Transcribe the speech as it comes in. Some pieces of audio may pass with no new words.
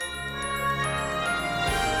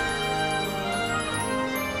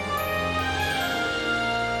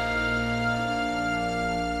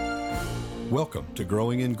Welcome to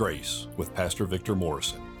Growing in Grace with Pastor Victor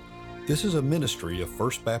Morrison. This is a ministry of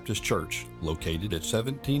First Baptist Church located at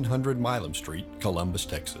 1700 Milam Street, Columbus,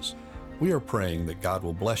 Texas. We are praying that God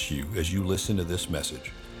will bless you as you listen to this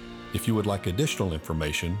message. If you would like additional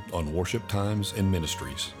information on worship times and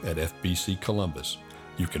ministries at FBC Columbus,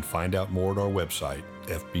 you can find out more at our website,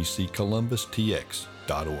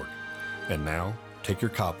 fbccolumbustx.org. And now, take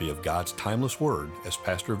your copy of God's Timeless Word as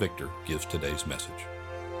Pastor Victor gives today's message.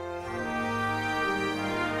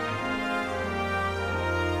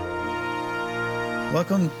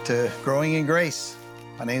 Welcome to Growing in Grace.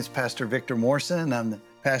 My name is Pastor Victor Morrison. I'm the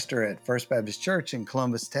pastor at First Baptist Church in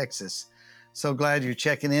Columbus, Texas. So glad you're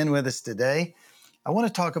checking in with us today. I want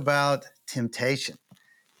to talk about temptation.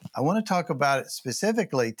 I want to talk about it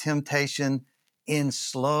specifically, temptation in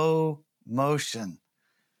slow motion.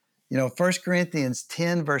 You know, 1 Corinthians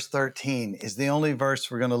 10 verse 13 is the only verse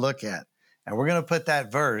we're going to look at. And we're going to put that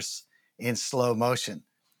verse in slow motion.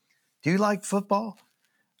 Do you like football?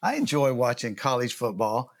 I enjoy watching college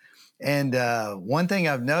football. And one thing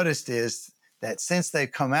I've noticed is that since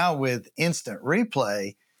they've come out with instant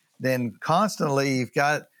replay, then constantly you've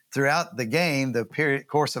got throughout the game, the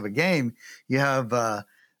course of a game, you have the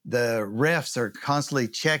refs are constantly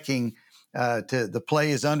checking to the play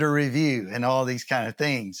is under review and all these kind of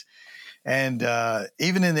things. And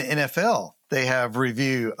even in the NFL, they have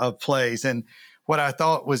review of plays. And what I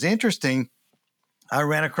thought was interesting, I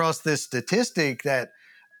ran across this statistic that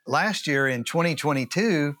last year in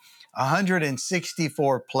 2022,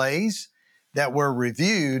 164 plays that were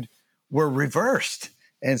reviewed were reversed.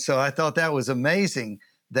 And so I thought that was amazing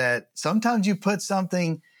that sometimes you put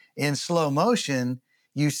something in slow motion,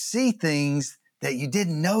 you see things that you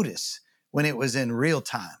didn't notice when it was in real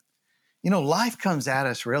time. You know, life comes at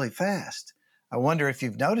us really fast. I wonder if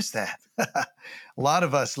you've noticed that. A lot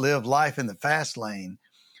of us live life in the fast lane,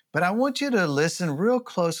 but I want you to listen real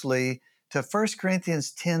closely to 1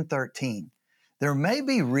 Corinthians 10:13. There may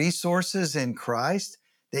be resources in Christ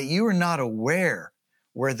that you are not aware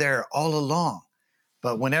were there all along.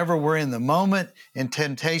 But whenever we're in the moment and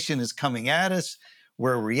temptation is coming at us,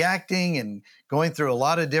 we're reacting and going through a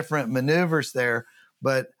lot of different maneuvers there.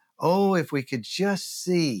 But, if we could just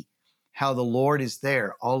see how the Lord is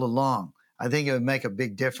there all along, I think it would make a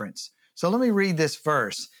big difference. So let me read this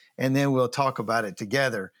verse, and then we'll talk about it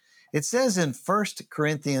together. It says in 1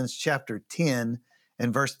 Corinthians chapter 10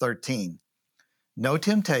 and verse 13, "No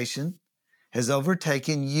temptation has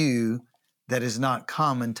overtaken you that is not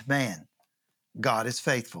common to man. God is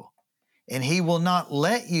faithful, and he will not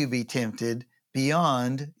let you be tempted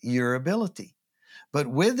beyond your ability. But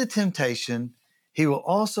with the temptation, he will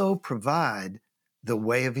also provide the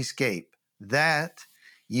way of escape, that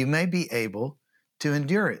you may be able to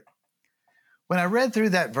endure it." When I read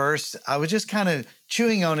through that verse, I was just kind of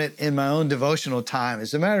chewing on it in my own devotional time.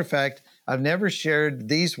 As a matter of fact, I've never shared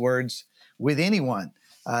these words with anyone.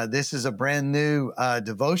 This is a brand new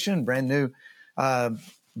devotion, brand new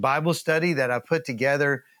Bible study that I put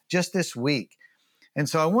together just this week. And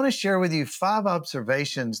so I want to share with you 5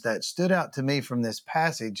 observations that stood out to me from this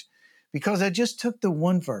passage, because I just took the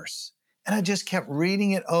one verse and I just kept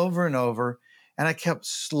reading it over and over, and I kept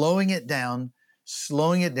slowing it down,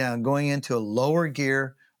 going into a lower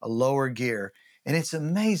gear. And it's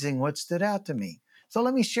amazing what stood out to me. So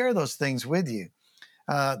let me share those things with you.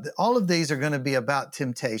 All of these are going to be about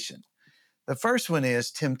temptation. The first one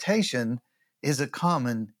is temptation is a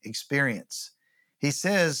common experience. He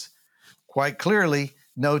says quite clearly,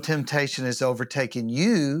 no temptation has overtaken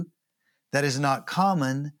you that is not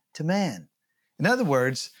common to man. In other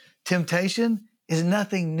words, temptation is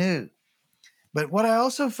nothing new. But what I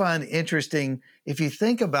also find interesting, if you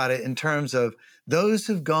think about it in terms of those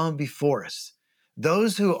who've gone before us,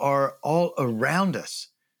 those who are all around us,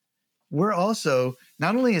 we're also,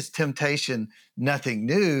 not only is temptation nothing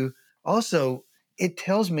new, also it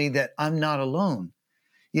tells me that I'm not alone.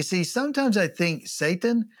 You see, sometimes I think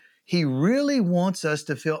Satan, he really wants us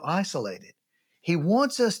to feel isolated. He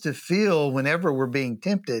wants us to feel whenever we're being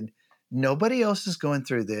tempted, nobody else is going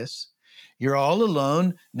through this. You're all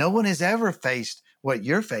alone. No one has ever faced what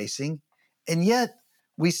you're facing. And yet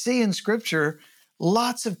we see in Scripture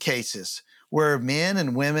lots of cases where men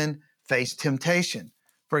and women face temptation.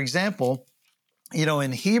 For example, you know,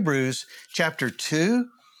 in Hebrews chapter 2,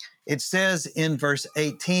 it says in verse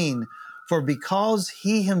 18, "For because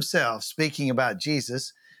he himself," speaking about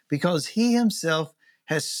Jesus, "because he himself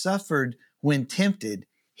has suffered when tempted,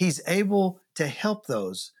 he's able to help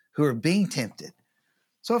those who are being tempted."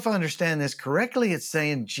 So if I understand this correctly, it's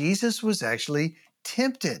saying Jesus was actually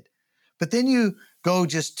tempted. But then you go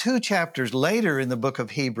just 2 chapters later in the book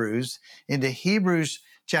of Hebrews, into Hebrews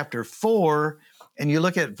chapter 4, and you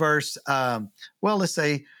look at verse, let's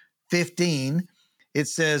say 15, it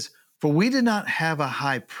says, "For we do not have a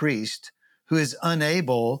high priest who is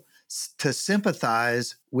unable to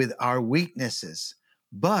sympathize with our weaknesses,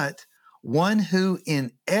 but one who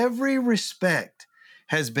in every respect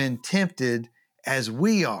has been tempted as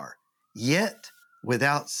we are, yet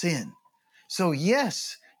without sin." So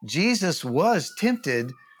yes, Jesus was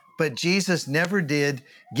tempted, but Jesus never did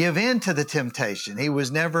give in to the temptation. He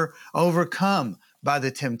was never overcome by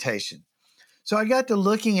the temptation. So I got to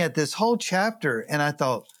looking at this whole chapter and I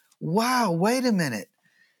thought, wow, wait a minute.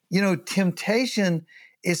 Temptation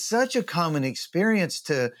is such a common experience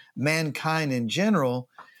to mankind in general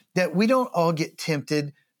that we don't all get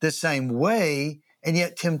tempted the same way. And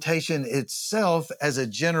yet temptation itself as a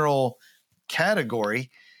general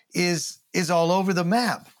category is all over the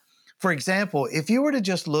map. For example, if you were to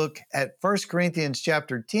just look at 1 Corinthians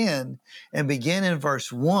chapter 10 and begin in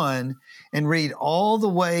verse 1 and read all the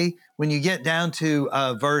way when you get down to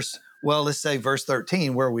verse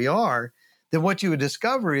 13, where we are, then what you would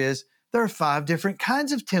discover is there are 5 different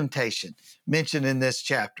kinds of temptation mentioned in this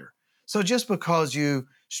chapter. So just because you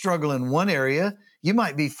struggle in one area, you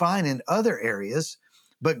might be fine in other areas,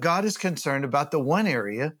 but God is concerned about the one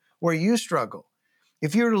area where you struggle.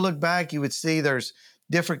 If you were to look back, you would see there's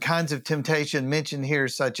different kinds of temptation mentioned here,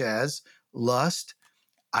 such as lust,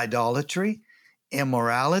 idolatry,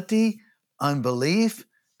 immorality, unbelief,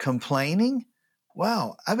 complaining.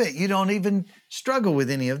 Wow, I bet you don't even struggle with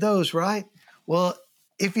any of those, right? Well,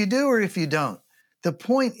 if you do or if you don't, the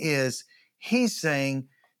point is he's saying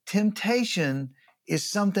temptation is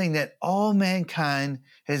something that all mankind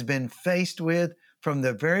has been faced with from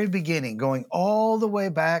the very beginning, going all the way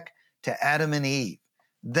back to Adam and Eve.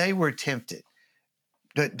 They were tempted.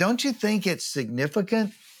 But don't you think it's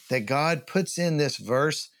significant that God puts in this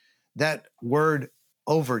verse that word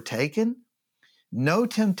overtaken? No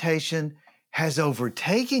temptation has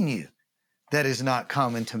overtaken you that is not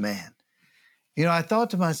common to man. I thought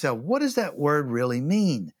to myself, what does that word really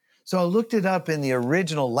mean? So I looked it up in the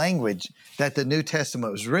original language that the New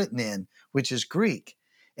Testament was written in, which is Greek.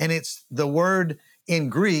 And it's the word in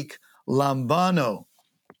Greek, lambano,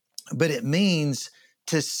 but it means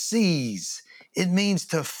to seize. It means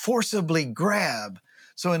to forcibly grab.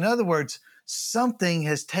 So in other words, something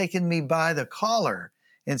has taken me by the collar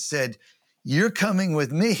and said, you're coming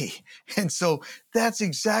with me. And so that's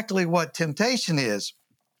exactly what temptation is.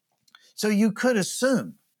 So you could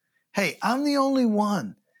assume, hey, I'm the only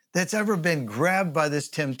one that's ever been grabbed by this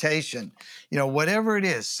temptation. Whatever it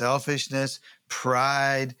is, selfishness,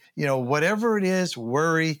 pride, whatever it is,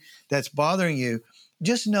 worry that's bothering you,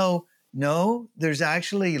 just know, no, there's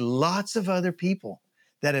actually lots of other people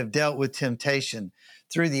that have dealt with temptation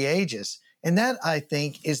through the ages. And that, I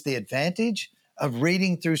think, is the advantage of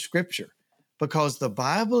reading through Scripture, because the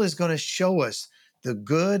Bible is going to show us the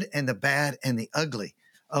good and the bad and the ugly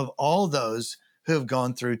of all those who have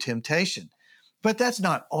gone through temptation. But that's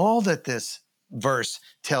not all that this verse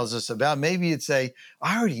tells us about. Maybe you'd say,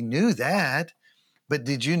 I already knew that, but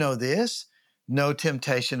did you know this? No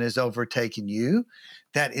temptation has overtaken you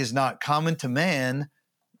that is not common to man.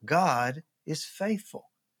 God is faithful.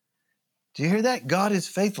 Do you hear that? God is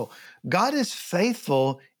faithful. God is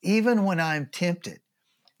faithful even when I'm tempted.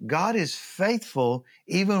 God is faithful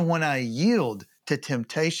even when I yield to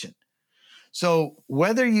temptation. So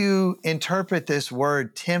whether you interpret this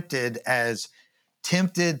word tempted as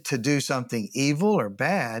tempted to do something evil or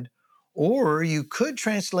bad, or you could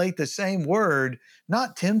translate the same word,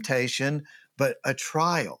 not temptation, but a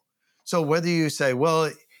trial. So whether you say,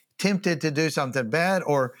 well, tempted to do something bad,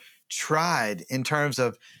 or tried in terms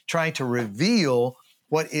of trying to reveal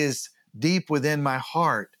what is deep within my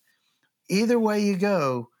heart, either way you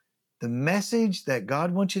go, the message that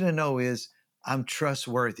God wants you to know is, I'm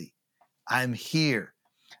trustworthy. I'm here.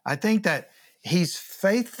 I think that he's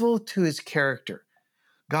faithful to his character.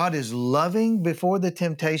 God is loving before the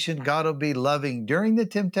temptation. God will be loving during the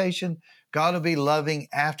temptation. God will be loving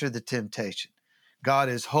after the temptation. God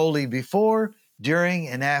is holy before, during,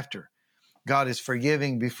 and after. God is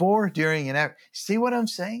forgiving before, during, and after. See what I'm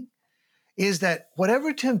saying? Is that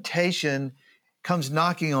whatever temptation comes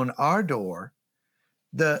knocking on our door,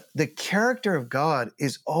 the character of God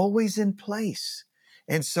is always in place.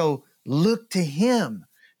 And so look to him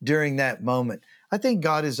during that moment. I think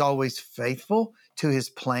God is always faithful to his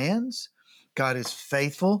plans. God is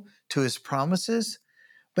faithful to his promises.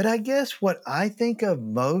 But I guess what I think of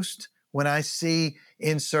most when I see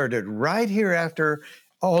inserted right here after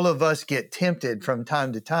all of us get tempted from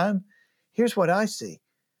time to time, here's what I see.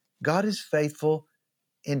 God is faithful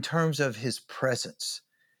in terms of his presence.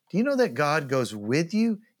 Do you know that God goes with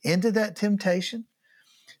you into that temptation?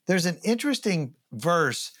 There's an interesting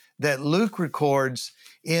verse that Luke records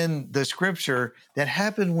in the scripture that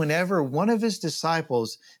happened whenever one of his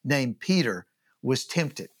disciples named Peter was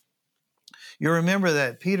tempted. You remember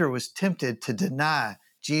that Peter was tempted to deny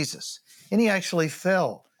Jesus, and he actually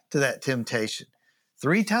fell to that temptation.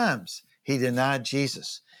 3 times he denied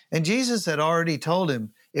Jesus. And Jesus had already told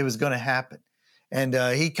him it was going to happen. And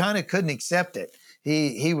he kind of couldn't accept it.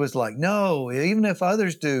 He was like, no, even if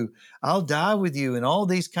others do, I'll die with you. And all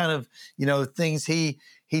these kind of, things he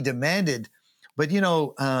demanded. But,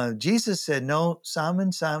 Jesus said, no,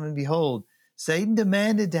 Simon, Simon, behold, Satan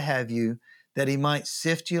demanded to have you that he might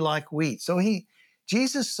sift you like wheat. So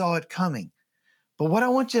Jesus saw it coming. But what I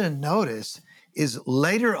want you to notice is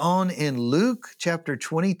later on in Luke chapter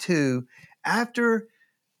 22, after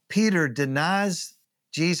Peter denies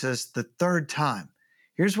Jesus the 3rd time,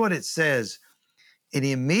 here's what it says. And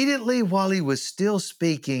immediately while he was still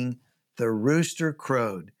speaking, the rooster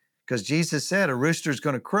crowed. Because Jesus said a rooster's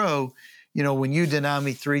going to crow, when you deny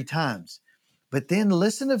me 3 times. But then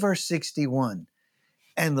listen to verse 61.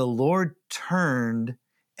 And the Lord turned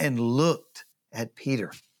and looked at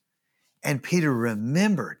Peter. And Peter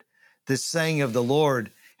remembered the saying of the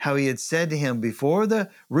Lord, how he had said to him, before the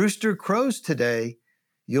rooster crows today,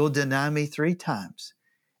 you'll deny me 3 times.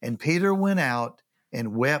 And Peter went out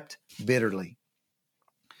and wept bitterly.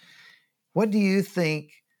 What do you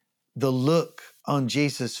think the look on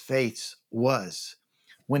Jesus' face was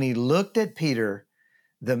when he looked at Peter,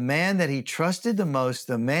 the man that he trusted the most,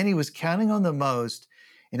 the man he was counting on the most,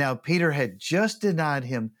 and how Peter had just denied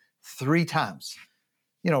him 3 times?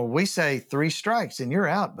 We say 3 strikes and you're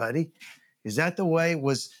out, buddy. Is that the way?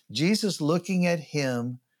 Was Jesus looking at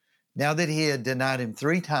him now that he had denied him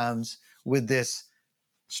 3 times with this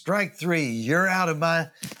strike 3, you're out of my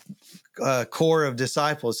core of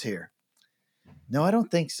disciples here? No, I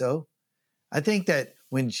don't think so. I think that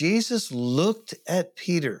when Jesus looked at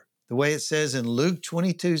Peter, the way it says in Luke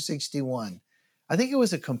 22:61, I think it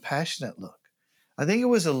was a compassionate look. I think it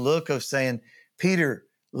was a look of saying, Peter,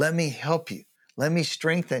 let me help you. Let me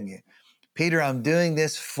strengthen you. Peter, I'm doing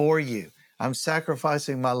this for you. I'm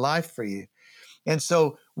sacrificing my life for you. And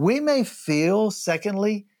so we may feel,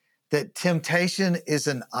 secondly, that temptation is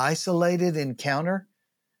an isolated encounter.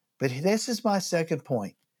 But this is my second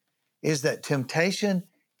point, is that temptation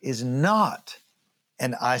is not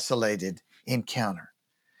an isolated encounter.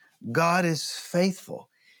 God is faithful.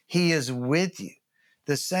 He is with you.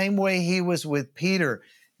 The same way he was with Peter,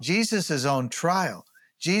 Jesus is on trial.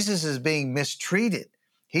 Jesus is being mistreated.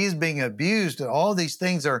 He's being abused, and all these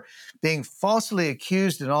things are being falsely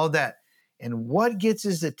accused and all that. And what gets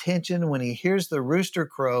his attention when he hears the rooster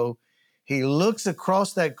crow? He looks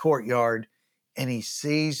across that courtyard and he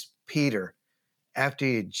sees Peter after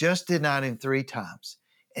he had just denied him 3 times.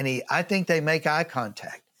 And I think they make eye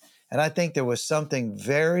contact. And I think there was something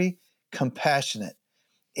very compassionate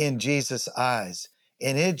in Jesus' eyes.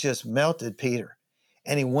 And it just melted Peter.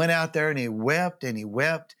 And he went out there and he wept and he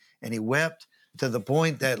wept and he wept, to the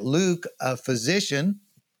point that Luke, a physician,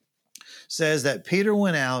 says that Peter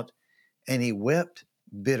went out and he wept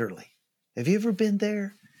bitterly. Have you ever been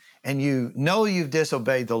there? And you know you've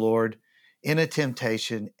disobeyed the Lord in a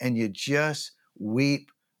temptation and you just weep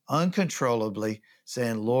uncontrollably,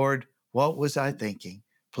 saying, Lord, what was I thinking?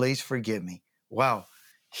 Please forgive me. Wow,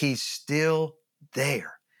 he's still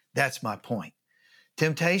there. That's my point.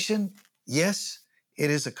 Temptation, yes, it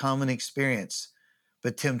is a common experience.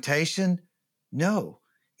 But temptation, no,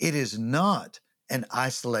 it is not an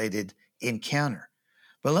isolated encounter.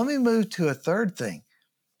 But let me move to a third thing.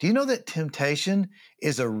 Do you know that temptation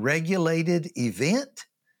is a regulated event?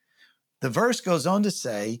 The verse goes on to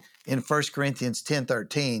say in 1 Corinthians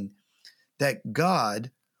 10:13 that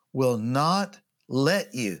God will not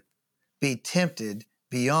let you be tempted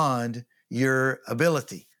beyond your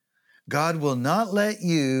ability. God will not let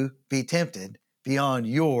you be tempted beyond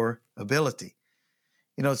your ability.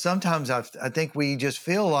 Sometimes I think we just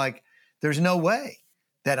feel like there's no way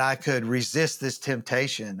that I could resist this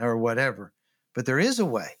temptation or whatever. But there is a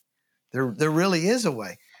way. There really is a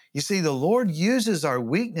way. You see, the Lord uses our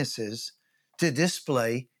weaknesses to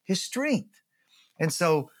display his strength. And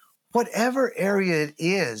so whatever area it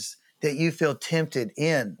is that you feel tempted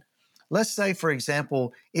in, let's say, for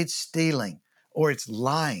example, it's stealing or it's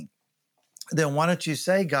lying. Then why don't you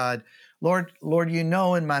say, God, Lord,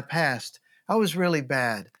 in my past, I was really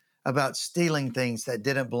bad about stealing things that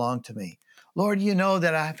didn't belong to me. Lord, you know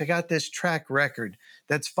that I've got this track record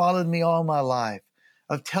that's followed me all my life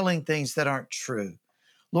of telling things that aren't true.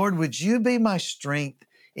 Lord, would you be my strength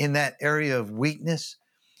in that area of weakness?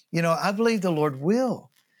 I believe the Lord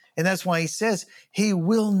will. And that's why he says he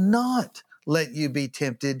will not let you be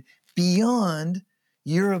tempted beyond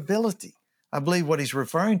your ability. I believe what he's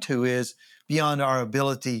referring to is beyond our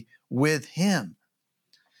ability with him.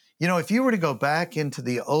 You know, if you were to go back into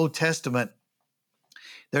the Old Testament,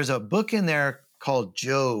 there's a book in there called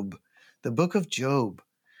Job, the book of Job.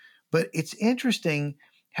 But it's interesting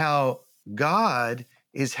how God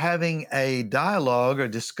is having a dialogue or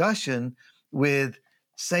discussion with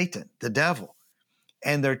Satan, the devil.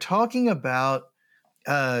 And they're talking about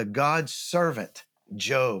God's servant,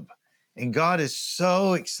 Job. And God is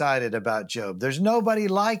so excited about Job. There's nobody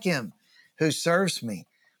like him who serves me.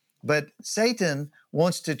 But Satan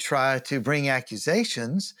wants to try to bring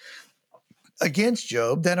accusations against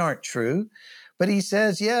Job that aren't true. But he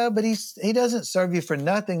says, yeah, but he doesn't serve you for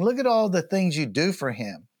nothing. Look at all the things you do for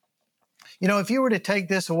him. You know, if you were to take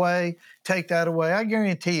this away, take that away, I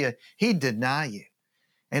guarantee you, he'd deny you.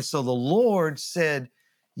 And so the Lord said,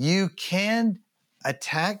 you can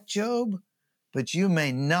attack Job, but you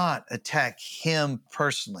may not attack him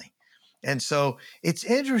personally. And so it's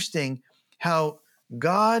interesting how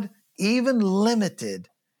God even limited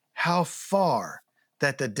how far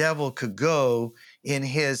that the devil could go in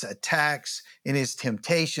his attacks, in his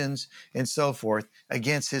temptations, and so forth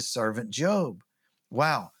against his servant Job.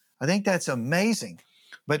 Wow, I think that's amazing.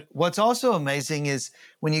 But what's also amazing is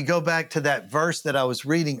when you go back to that verse that I was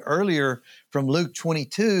reading earlier from Luke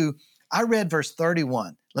 22, I read verse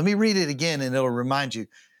 31. Let me read it again and it'll remind you.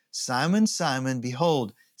 Simon, Simon,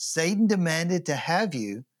 behold, Satan demanded to have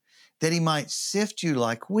you that he might sift you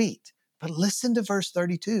like wheat. But listen to verse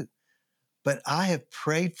 32. But I have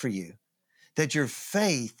prayed for you that your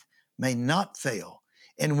faith may not fail.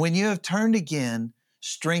 And when you have turned again,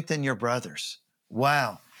 strengthen your brothers.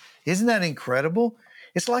 Wow. Isn't that incredible?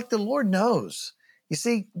 It's like the Lord knows. You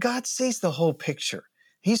see, God sees the whole picture.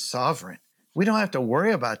 He's sovereign. We don't have to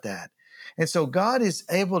worry about that. And so God is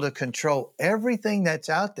able to control everything that's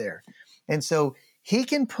out there. And so he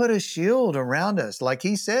can put a shield around us. Like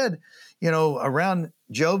he said, you know, around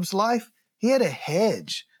Job's life, he had a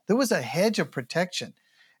hedge. There was a hedge of protection.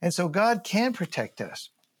 And so God can protect us.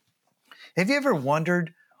 Have you ever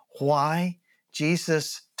wondered why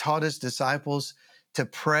Jesus taught his disciples to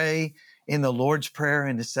pray in the Lord's Prayer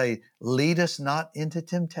and to say, lead us not into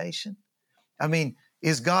temptation? I mean,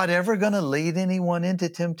 is God ever going to lead anyone into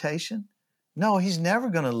temptation? No, he's never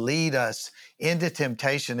going to lead us into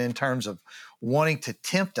temptation in terms of wanting to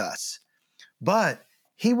tempt us. But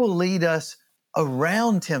he will lead us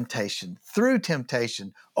around temptation, through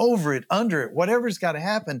temptation, over it, under it, whatever's got to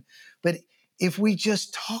happen. But if we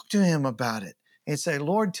just talk to him about it and say,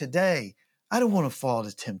 Lord, today, I don't want to fall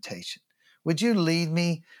to temptation. Would you lead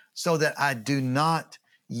me so that I do not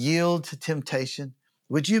yield to temptation?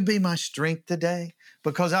 Would you be my strength today?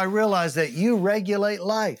 Because I realize that you regulate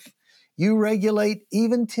life. You regulate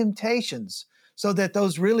even temptations so that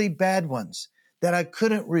those really bad ones that I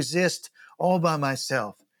couldn't resist all by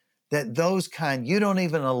myself, that those kind, you don't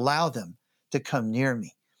even allow them to come near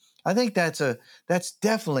me. I think that's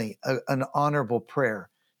definitely an honorable prayer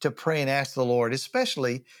to pray and ask the Lord,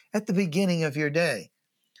 especially at the beginning of your day.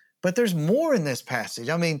 But there's more in this passage.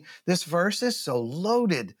 I mean, this verse is so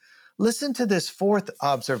loaded. Listen to this fourth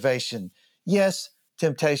observation. Yes,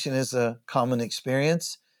 temptation is a common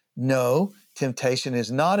experience. No, temptation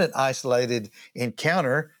is not an isolated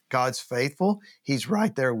encounter. God's faithful. He's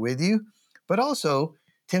right there with you. But also,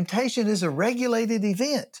 temptation is a regulated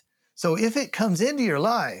event. So if it comes into your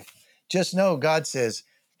life, just know God says,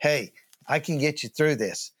 hey, I can get you through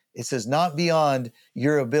this. It says not beyond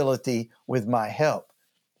your ability with my help.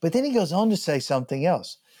 But then he goes on to say something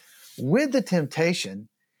else. With the temptation,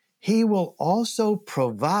 he will also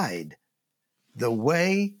provide the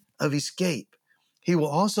way of escape. He will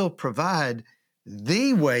also provide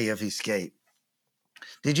the way of escape.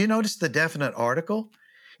 Did you notice the definite article?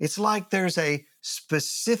 It's like there's a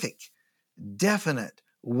specific, definite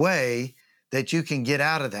way that you can get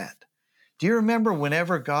out of that. Do you remember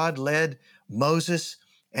whenever God led Moses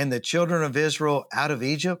and the children of Israel out of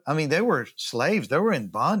Egypt? I mean, they were slaves. They were in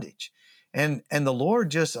bondage. And the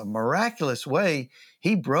Lord, just a miraculous way,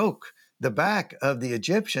 he broke the back of the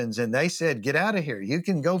Egyptians and they said, get out of here. You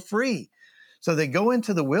can go free. So they go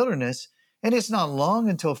into the wilderness, and it's not long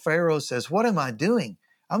until Pharaoh says, what am I doing?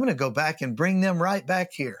 I'm going to go back and bring them right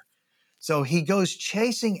back here. So he goes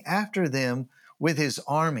chasing after them with his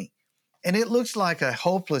army. And it looks like a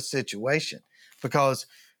hopeless situation because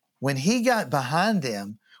when he got behind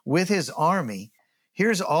them with his army,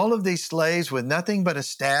 here's all of these slaves with nothing but a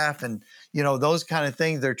staff and, you know, those kind of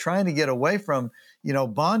things. They're trying to get away from, you know,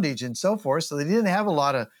 bondage and so forth. So they didn't have a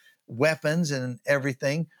lot of weapons and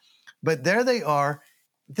everything. But there they are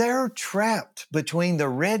they're trapped between the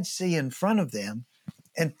Red Sea in front of them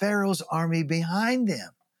and Pharaoh's army behind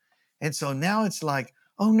them. And so now it's like,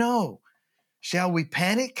 oh no, shall we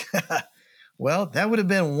panic? Well, that would have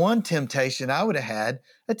been one temptation I would have had,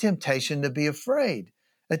 a temptation to be afraid,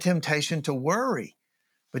 a temptation to worry.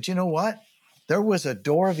 But you know what? There was a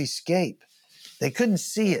door of escape. They couldn't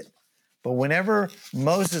see it. But whenever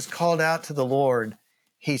Moses called out to the Lord,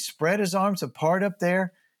 he spread his arms apart up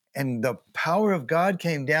there, and the power of God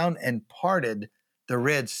came down and parted the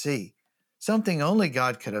Red Sea, something only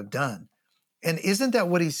God could have done. And isn't that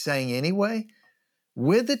what he's saying anyway?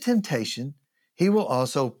 With the temptation, he will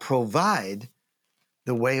also provide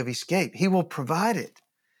the way of escape. He will provide it.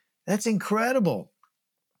 That's incredible.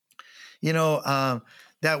 You know,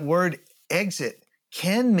 that word exit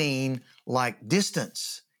can mean like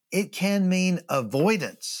distance. It can mean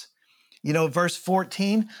avoidance. You know, verse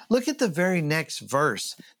 14, look at the very next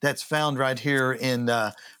verse that's found right here in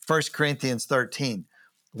 1 Corinthians 13.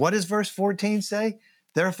 What does verse 14 say?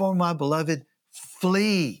 Therefore, my beloved,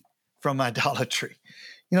 flee from idolatry.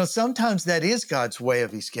 You know, sometimes that is God's way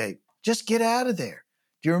of escape. Just get out of there.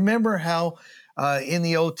 Do you remember how in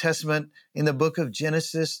the Old Testament, in the book of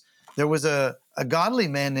Genesis, there was a godly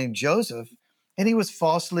man named Joseph, and he was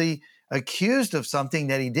falsely accused of something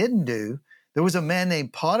that he didn't do. There was a man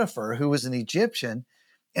named Potiphar who was an Egyptian,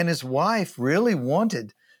 and his wife really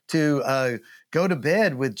wanted to go to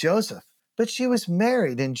bed with Joseph, but she was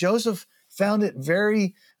married, and Joseph found it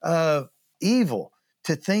very evil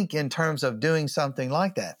to think in terms of doing something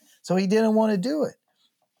like that. So he didn't want to do it.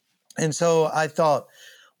 And so I thought,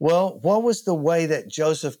 well, what was the way that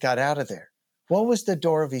Joseph got out of there? What was the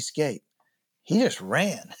door of escape? He just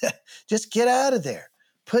ran. Just get out of there.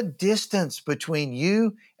 Put distance between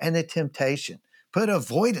you and the temptation. Put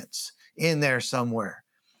avoidance in there somewhere.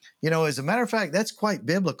 You know, as a matter of fact, that's quite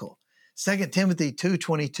biblical. 2 Timothy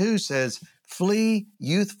 2:22 says, flee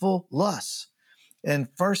youthful lusts. And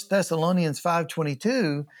 1 Thessalonians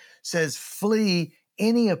 5:22 says, flee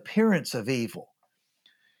any appearance of evil.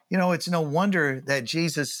 You know, it's no wonder that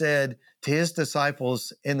Jesus said to his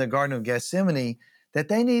disciples in the Garden of Gethsemane that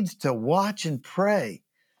they needed to watch and pray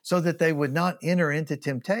so that they would not enter into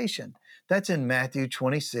temptation. That's in Matthew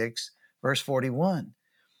 26, verse 41.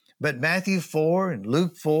 But Matthew 4 and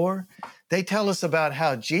Luke 4, they tell us about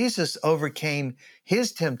how Jesus overcame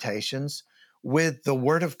his temptations with the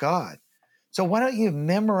Word of God. So why don't you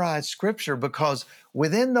memorize Scripture? Because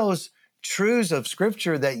within those truths of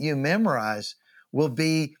Scripture that you memorize will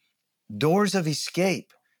be doors of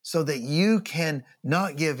escape so that you can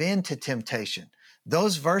not give in to temptation.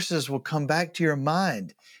 Those verses will come back to your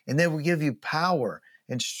mind, and they will give you power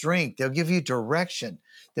and strength. They'll give you direction.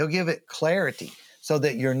 They'll give it clarity so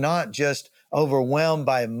that you're not just overwhelmed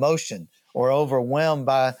by emotion or overwhelmed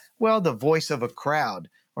by, well, the voice of a crowd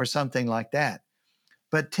or something like that.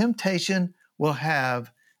 But temptation will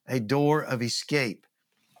have a door of escape.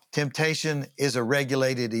 Temptation is a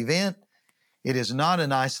regulated event. It is not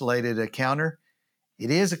an isolated encounter.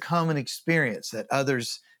 It is a common experience that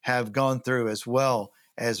others have gone through as well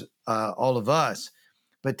as all of us.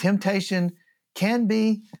 But temptation can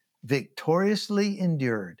be victoriously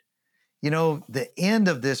endured. You know, the end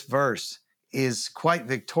of this verse is quite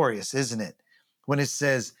victorious, isn't it? When it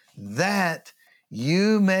says that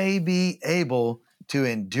you may be able to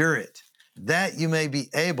endure it, that you may be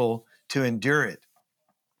able to endure it.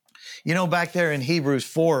 You know, back there in Hebrews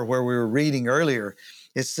 4, where we were reading earlier,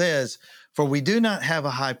 it says, for we do not have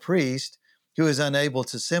a high priest who is unable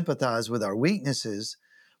to sympathize with our weaknesses,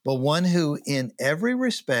 but one who in every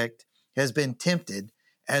respect has been tempted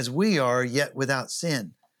as we are, yet without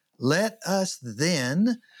sin. Let us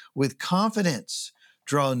then, with confidence,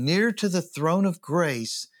 draw near to the throne of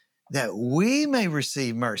grace that we may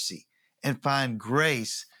receive mercy and find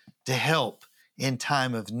grace to help in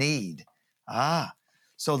time of need.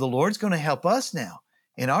 So the Lord's going to help us now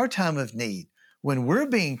in our time of need when we're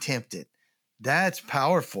being tempted. That's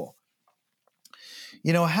powerful.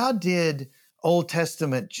 You know, how did Old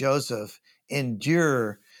Testament Joseph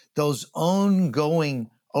endure those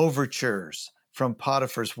ongoing overtures from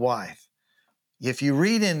Potiphar's wife? If you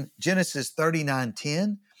read in Genesis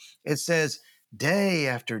 39:10, it says day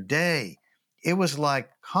after day, it was like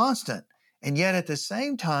constant. And yet at the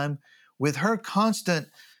same time, with her constant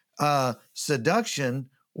seduction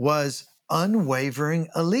was unwavering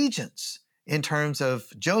allegiance in terms of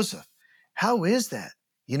Joseph. How is that?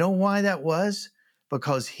 You know why that was?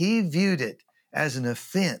 Because he viewed it as an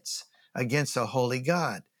offense against a holy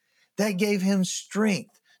God. That gave him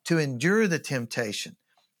strength to endure the temptation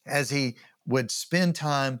as he would spend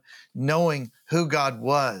time knowing who God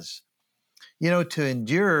was. You know, to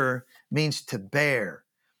endure means to bear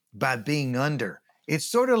by being under. It's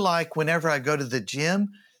sort of like whenever I go to the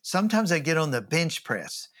gym, sometimes I get on the bench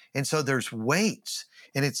press. And so there's weights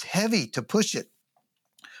and it's heavy to push it,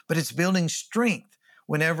 but it's building strength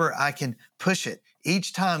whenever I can push it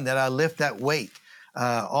each time that I lift that weight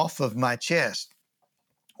off of my chest.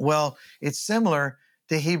 Well, it's similar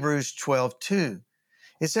to Hebrews 12:2.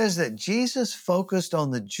 It says that Jesus focused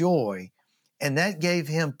on the joy, and that gave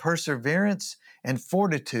him perseverance and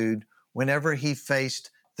fortitude whenever he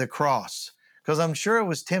faced the cross. Because I'm sure it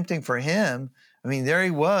was tempting for him. I mean, there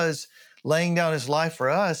he was laying down his life for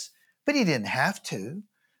us, but he didn't have to.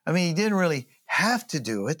 I mean, he didn't really have to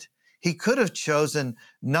do it. He could have chosen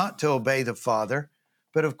not to obey the Father,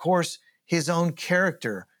 but of course, his own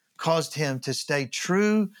character caused him to stay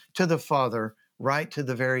true to the Father right to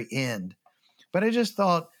the very end. But I just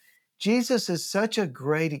thought Jesus is such a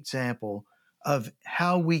great example of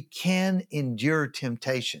how we can endure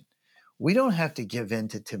temptation. We don't have to give in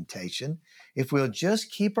to temptation if we'll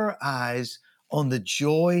just keep our eyes on the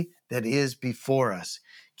joy that is before us.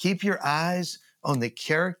 Keep your eyes on the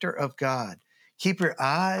character of God. Keep your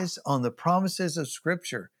eyes on the promises of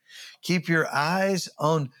Scripture. Keep your eyes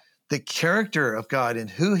on the character of God and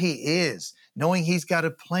who He is, knowing He's got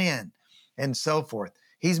a plan and so forth.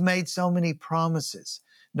 He's made so many promises,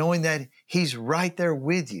 knowing that He's right there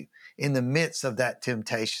with you in the midst of that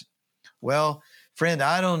temptation. Well, friend,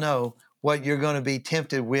 I don't know what you're going to be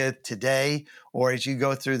tempted with today or as you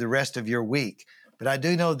go through the rest of your week, but I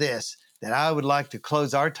do know this, that I would like to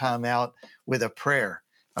close our time out with a prayer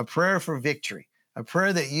for victory, a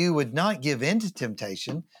prayer that you would not give in to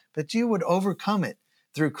temptation, but you would overcome it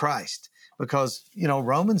through Christ. Because,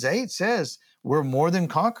 Romans 8 says we're more than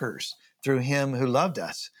conquerors through Him who loved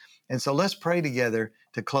us. And so let's pray together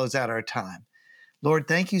to close out our time. Lord,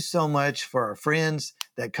 thank you so much for our friends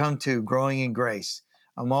that come to Growing in Grace.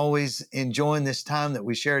 I'm always enjoying this time that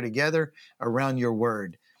we share together around your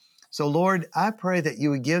word. So, Lord, I pray that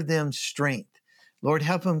you would give them strength. Lord,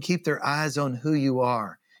 help them keep their eyes on who you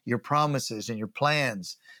are, your promises and your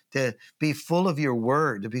plans, to be full of your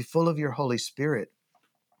word, to be full of your Holy Spirit.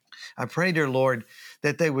 I pray, dear Lord,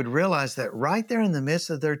 that they would realize that right there in the midst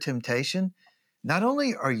of their temptation, not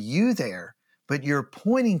only are you there, but you're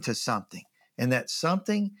pointing to something, and that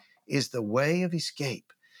something is the way of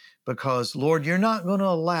escape. Because, Lord, you're not going to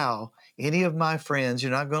allow any of my friends,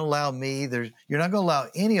 you're not going to allow me, you're not going to allow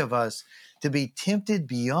any of us to be tempted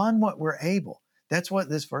beyond what we're able. That's what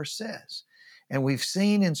this verse says. And we've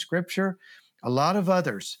seen in Scripture a lot of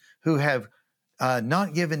others who have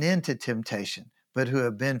not given in to temptation, but who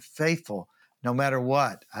have been faithful no matter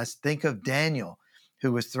what. I think of Daniel,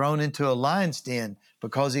 who was thrown into a lion's den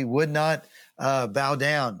because he would not bow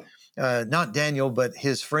down. Not Daniel, but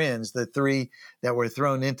his friends, the three that were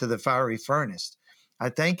thrown into the fiery furnace. I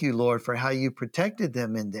thank you, Lord, for how you protected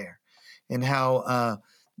them in there, and how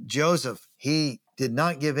Joseph, he did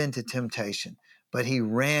not give in to temptation, but he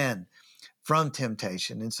ran from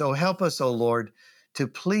temptation. And so help us, O Lord, to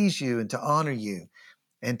please you and to honor you,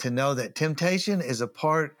 and to know that temptation is a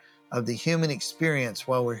part of the human experience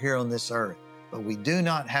while we're here on this earth, but we do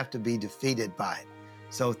not have to be defeated by it.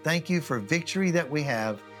 So thank you for victory that we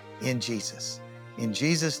have in Jesus. In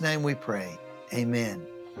Jesus' name we pray. Amen.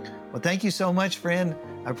 Well, thank you so much, friend.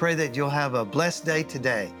 I pray that you'll have a blessed day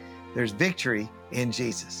today. There's victory in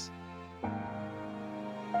Jesus.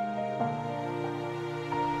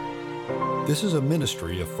 This is a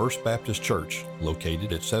ministry of First Baptist Church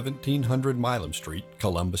located at 1700 Milam Street,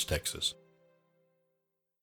 Columbus, Texas.